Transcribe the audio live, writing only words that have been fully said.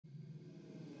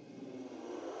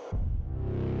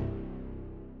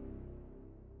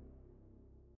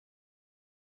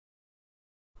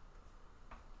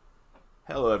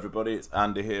Hello everybody, it's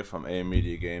Andy here from AM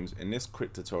Media Games. In this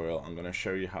quick tutorial I'm going to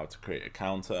show you how to create a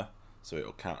counter, so it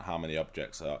will count how many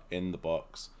objects are in the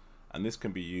box, and this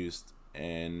can be used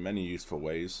in many useful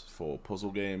ways for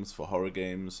puzzle games, for horror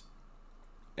games.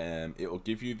 It will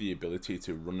give you the ability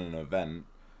to run an event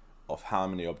of how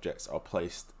many objects are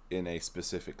placed in a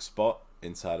specific spot,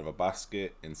 inside of a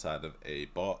basket, inside of a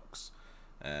box,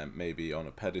 maybe on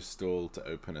a pedestal to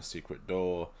open a secret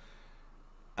door.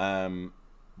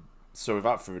 So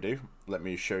without further ado, let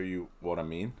me show you what I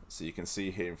mean. So you can see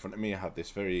here in front of me I have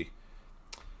this very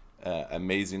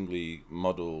amazingly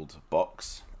modeled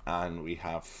box, and we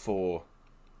have four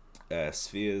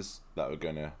spheres that we're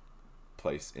going to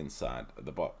place inside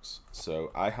the box. So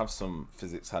I have some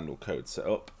physics handle code set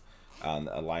up and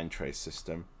a line trace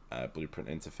system, blueprint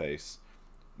interface,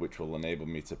 which will enable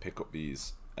me to pick up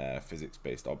these physics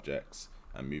based objects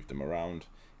and move them around.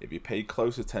 If you pay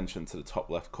close attention to the top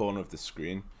left corner of the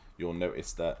screen, you'll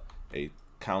notice that a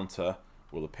counter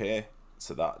will appear,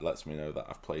 so that lets me know that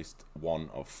I've placed one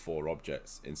of four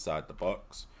objects inside the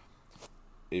box.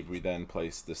 If we then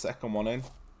place the second one in,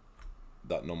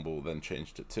 that number will then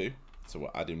change to 2, so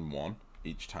we're adding 1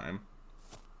 each time.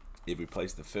 If we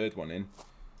place the third one in,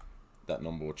 that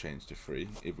number will change to 3.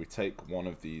 If we take one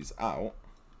of these out,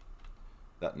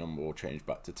 that number will change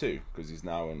back to 2, because there's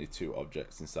now only 2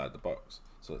 objects inside the box.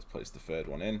 So let's place the third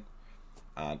one in,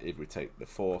 and if we take the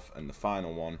fourth and the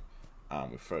final one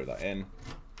and we throw that in,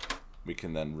 we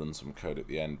can then run some code at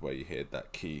the end where you hear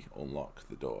that key unlock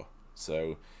the door.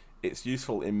 So it's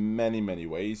useful in many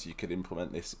ways. You could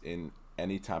implement this in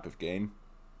any type of game,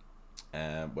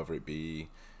 whether it be,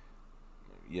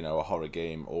 you know, a horror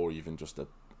game or even just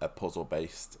a puzzle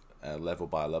based level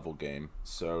by level game.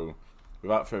 So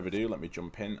without further ado, let me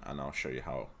jump in and I'll show you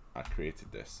how I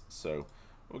created this. So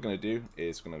what we're going to do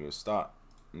is we're going to go start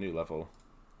new level,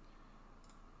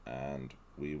 and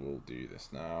we will do this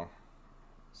now.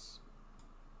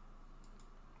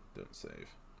 Don't save.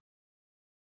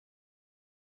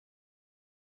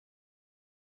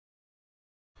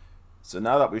 So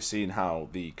now that we've seen how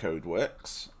the code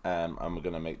works, and we're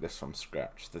going to make this from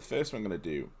scratch, the first thing we're going to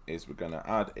do is we're going to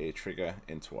add a trigger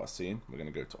into our scene. We're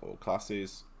going to go to all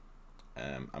classes,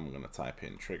 and we're going to type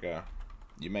in trigger.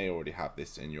 You may already have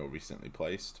this in your recently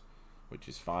placed, which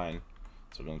is fine.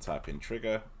 So we're going to type in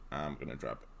trigger, and I'm going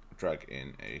to drag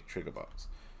in a trigger box.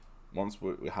 Once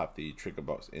we have the trigger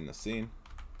box in the scene,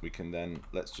 we can then,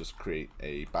 let's just create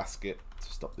a basket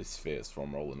to stop these spheres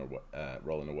from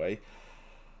rolling away.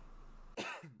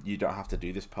 You don't have to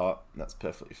do this part, that's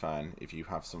perfectly fine. If you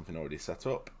have something already set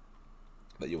up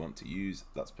that you want to use,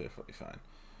 that's perfectly fine.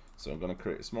 So I'm going to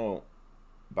create a small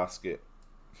basket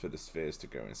for the spheres to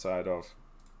go inside of,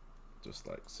 just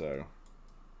like so.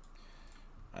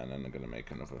 And then I'm going to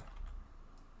make another.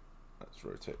 Let's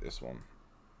rotate this one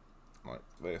like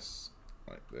this,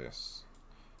 like this.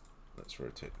 Let's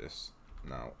rotate this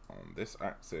now on this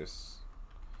axis.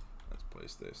 Let's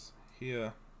place this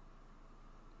here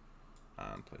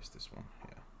and place this one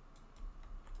here.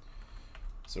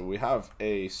 So we have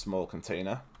a small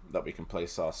container that we can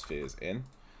place our spheres in,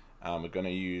 and we're going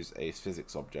to use a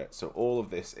physics object. So all of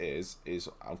this is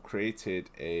I've created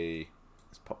a,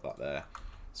 let's pop that there.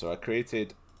 So I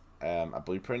created a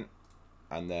blueprint,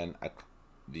 and then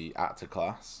the actor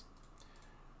class,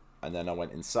 and then I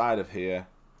went inside of here.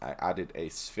 I added a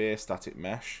sphere static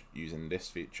mesh using this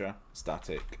feature,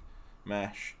 static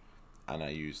mesh, and I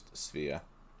used sphere.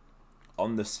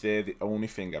 On the sphere, the only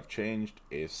thing I've changed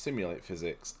is simulate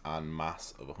physics and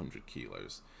mass of 100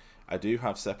 kilos. I do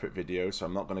have separate videos, so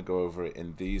I'm not going to go over it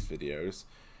in these videos.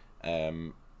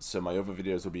 So my other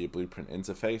videos will be a blueprint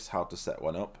interface, how to set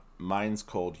one up. Mine's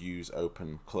called use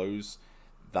open close.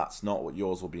 That's not what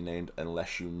yours will be named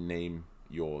unless you name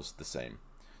yours the same.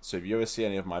 So if you ever see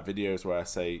any of my videos where I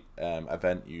say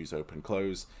event use open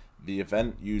close, the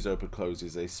event use open close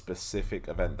is a specific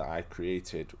event that I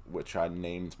created, which I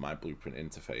named my blueprint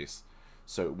interface.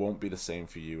 So it won't be the same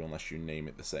for you unless you name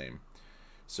it the same.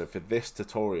 So for this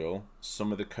tutorial,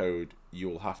 some of the code you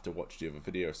will have to watch the other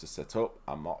videos to set up.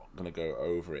 I'm not going to go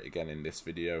over it again in this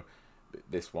video.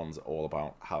 This one's all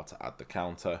about how to add the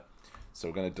counter. So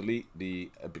we're going to delete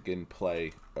the begin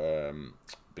play,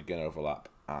 begin overlap,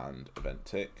 and event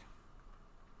tick.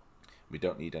 We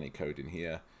don't need any code in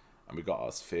here, and we got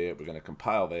our sphere. We're going to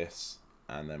compile this,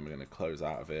 and then we're going to close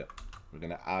out of it. We're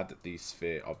going to add the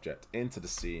sphere object into the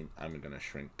scene, and we're going to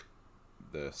shrink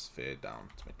the sphere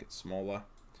down to make it smaller,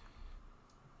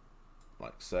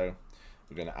 like so.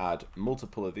 We're going to add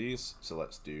multiple of these, so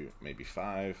let's do maybe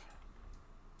 5,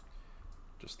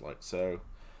 just like so.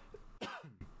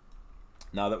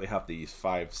 Now that we have these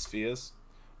 5 spheres,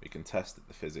 We can test that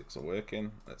the physics are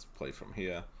working. Let's play from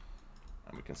here,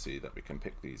 and we can see that we can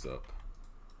pick these up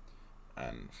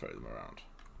and throw them around,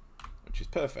 which is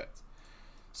perfect.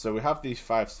 So we have these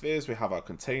 5 spheres, we have our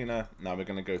container. Now we're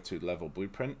going to go to level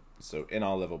blueprint. So in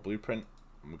our level blueprint,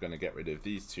 we're going to get rid of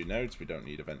these 2 nodes. We don't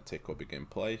need event tick or begin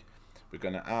play. We're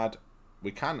going to add,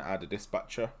 we can add a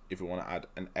dispatcher if we want to add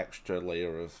an extra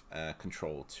layer of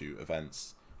control to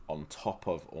events on top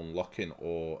of unlocking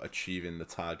or achieving the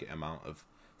target amount of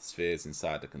spheres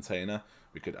inside the container.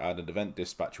 We could add an event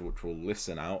dispatcher which will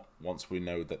listen out once we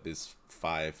know that there's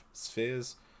 5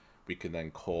 spheres. We can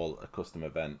then call a custom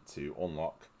event to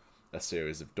unlock a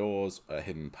series of doors, a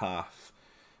hidden path,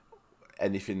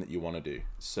 anything that you want to do.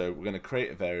 So we're going to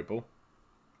create a variable,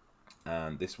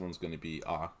 and this one's going to be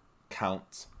our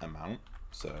count amount.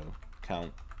 So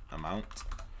count amount,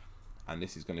 and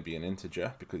this is going to be an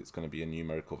integer because it's going to be a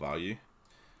numerical value.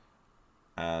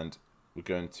 And we're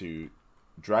going to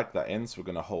drag that in. So we're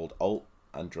going to hold Alt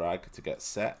and drag to get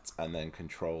set, and then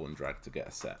Control and drag to get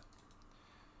a set.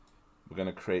 We're going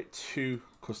to create 2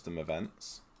 custom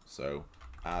events. So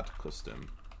add custom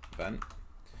event.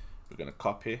 We're going to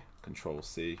copy, Control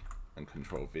C and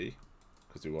Control V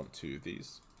because we want 2 of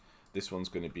these. This one's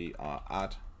going to be our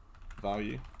add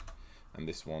value, and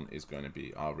this one is going to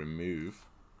be our remove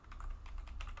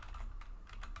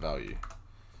value.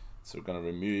 So we're going to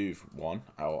remove 1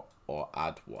 or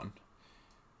add 1.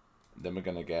 Then we're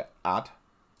going to get add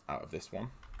out of this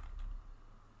one.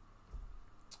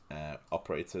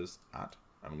 Operators add,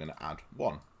 and we're going to add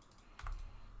 1.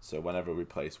 So whenever we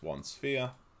place 1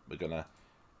 sphere, we're going to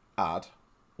add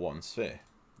 1 sphere.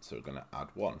 So we're going to add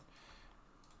 1.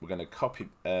 We're going to copy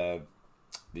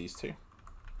these 2,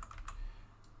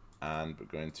 and we're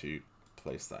going to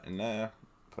place that in there.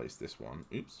 Place this one.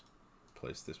 Oops.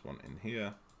 Place this one in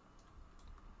here.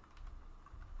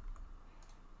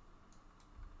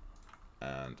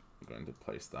 And we're going to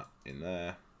place that in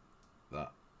there.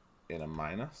 That in a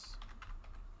minus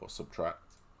or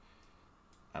subtract,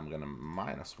 and we're going to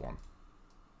minus 1.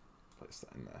 Place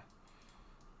that in there.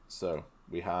 So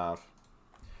we have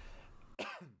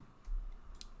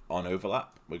on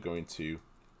overlap, we're going to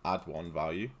add 1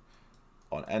 value.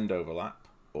 On end overlap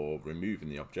or removing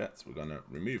the object, we're going to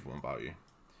remove 1 value.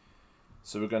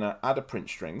 So we're going to add a print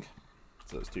string.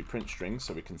 So let's do print string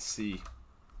so we can see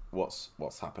what's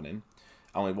happening,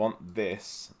 and we want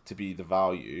this to be the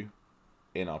value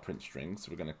in our print string. So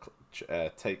we're going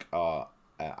to take our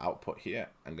output here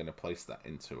and going to place that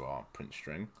into our print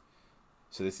string.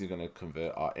 So this is going to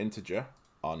convert our integer,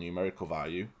 our numerical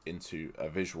value, into a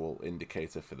visual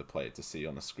indicator for the player to see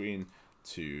on the screen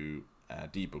to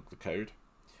debug the code.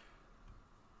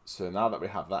 So now that we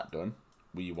have that done,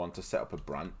 we want to set up a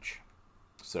branch.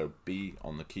 So B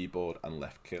on the keyboard and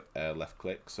left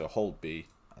click. So hold B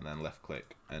and then left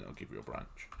click, and it'll give you a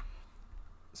branch.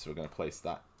 So we're going to place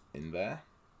that in there.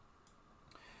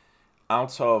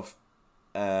 Out of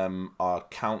our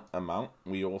count amount,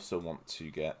 we also want to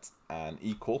get an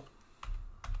equal,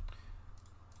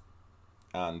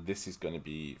 and this is going to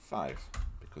be 5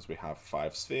 because we have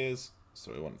 5 spheres,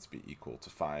 so we want it to be equal to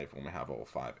 5 when we have all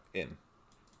 5 in.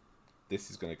 This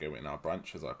is going to go in our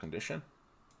branch as our condition,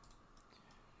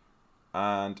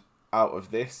 and out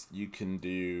of this you can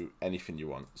do anything you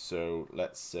want. So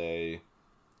let's say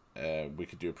we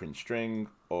could do a print string,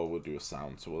 or we'll do a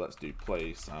sound. So let's do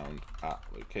play sound at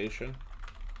location.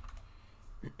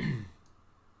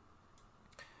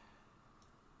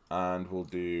 And we'll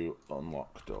do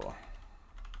unlock door.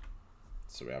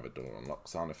 So we have a door unlock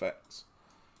sound effects.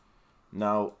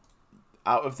 Now,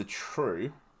 out of the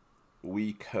true,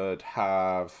 we could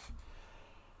have,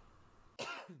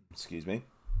 excuse me,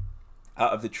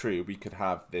 out of the true, we could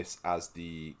have this as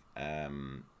the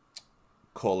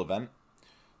call event.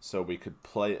 So we could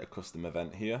play a custom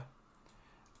event here,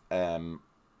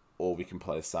 or we can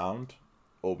play a sound,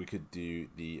 or we could do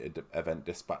the event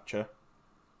dispatcher.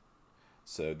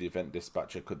 So the event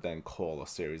dispatcher could then call a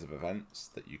series of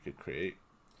events that you could create.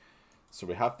 So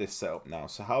we have this set up now.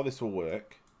 So how this will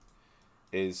work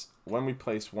is when we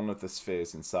place one of the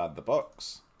spheres inside the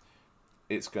box,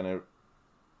 it's going to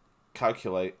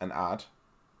calculate and add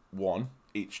 1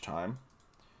 each time.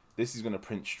 This is going to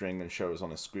print string and show us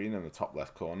on a screen in the top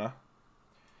left corner.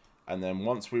 And then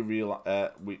once we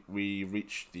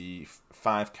reach the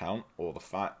 5 count, or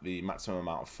the maximum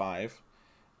amount of 5,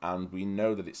 and we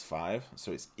know that it's 5,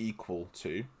 so it's equal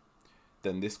to,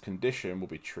 then this condition will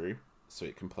be true, so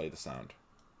it can play the sound.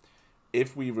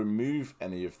 If we remove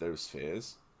any of those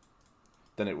spheres,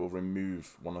 then it will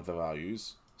remove one of the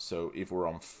values. So if we're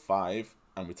on 5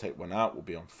 and we take 1 out, we'll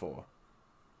be on 4.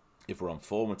 If we're on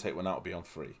 4 and we take 1 out, we'll be on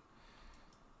 3.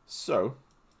 So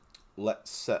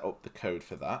let's set up the code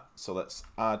for that. So let's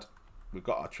add, we've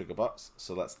got our trigger box,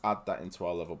 so let's add that into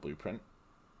our level blueprint.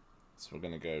 So we're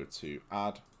going to go to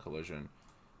add collision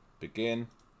begin,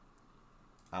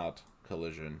 add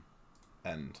collision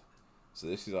end. So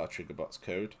this is our trigger box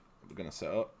code we're going to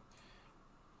set up,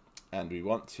 and we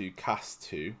want to cast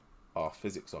to our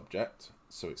physics object,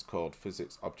 so it's called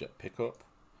physics object pickup.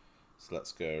 So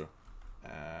let's go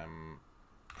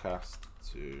cast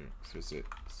to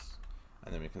physics,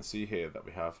 and then we can see here that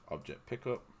we have object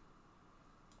pickup.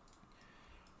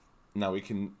 Now we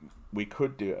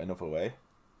could do it another way.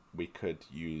 We could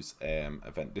use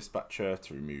event dispatcher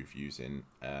to remove using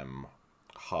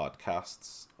hard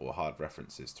casts or hard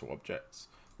references to objects.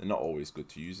 They're not always good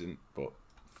to use, but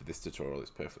for this tutorial it's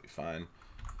perfectly fine.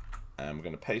 And we're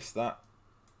going to paste that,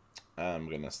 and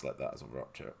we're going to select that as other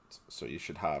object. So you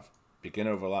should have begin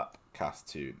overlap cast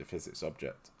to the physics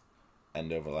object,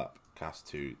 end overlap cast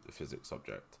to the physics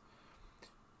object.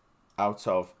 Out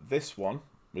of this one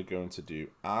we're going to do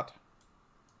add.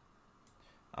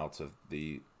 Out of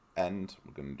the end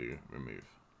we're going to do remove.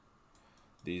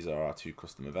 These are our two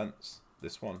custom events,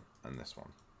 this one and this one.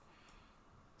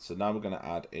 So now we're going to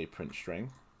add a print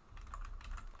string.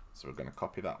 So we're going to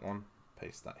copy that one,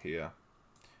 paste that here,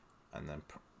 and then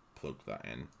plug that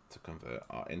in to convert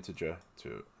our integer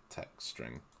to text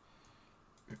string.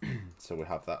 So we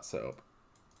have that set up,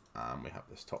 and we have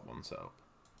this top one set up.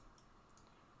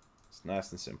 It's nice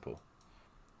and simple.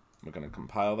 We're going to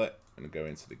compile it, I'm going to go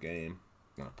into the game,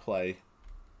 I'm going to play,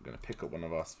 I'm going to pick up one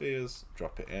of our spheres,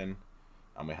 drop it in,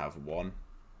 and we have one.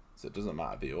 So it doesn't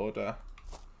matter the order.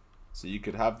 So you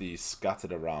could have these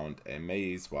scattered around a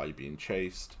maze while you're being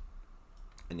chased,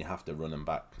 and you have to run them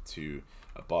back to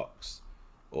a box,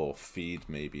 or feed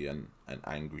maybe an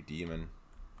angry demon.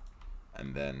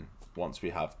 And then once we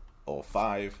have all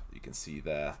 5, you can see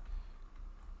there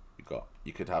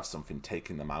you could have something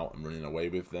taking them out and running away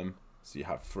with them. So you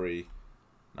have 3,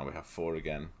 now we have 4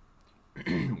 again.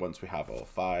 Once we have all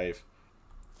 5,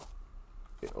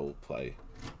 it'll play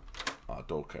our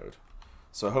door code.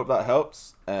 So I hope that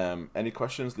helps. Any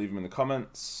questions, leave them in the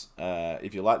comments.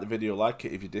 If you like the video, like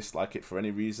it. If you dislike it for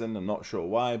any reason, I'm not sure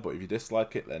why, but if you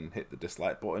dislike it, then hit the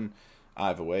dislike button.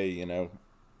 Either way, you know,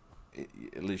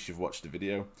 at least you've watched the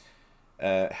video.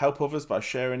 Help others by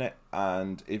sharing it,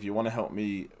 and if you want to help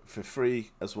me for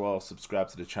free as well, subscribe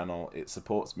to the channel. It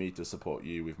supports me to support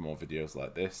you with more videos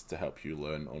like this to help you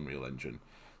learn Unreal Engine.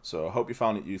 So I hope you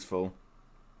found it useful.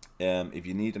 If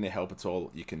you need any help at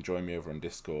all, you can join me over on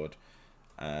Discord,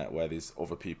 where there's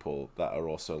other people that are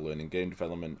also learning game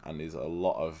development, and there's a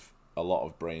lot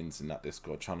of brains in that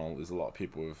Discord channel. There's a lot of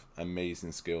people with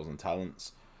amazing skills and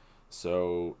talents.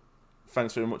 So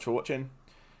thanks very much for watching.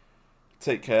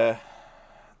 Take care,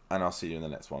 and I'll see you in the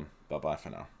next one. Bye bye for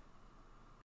now.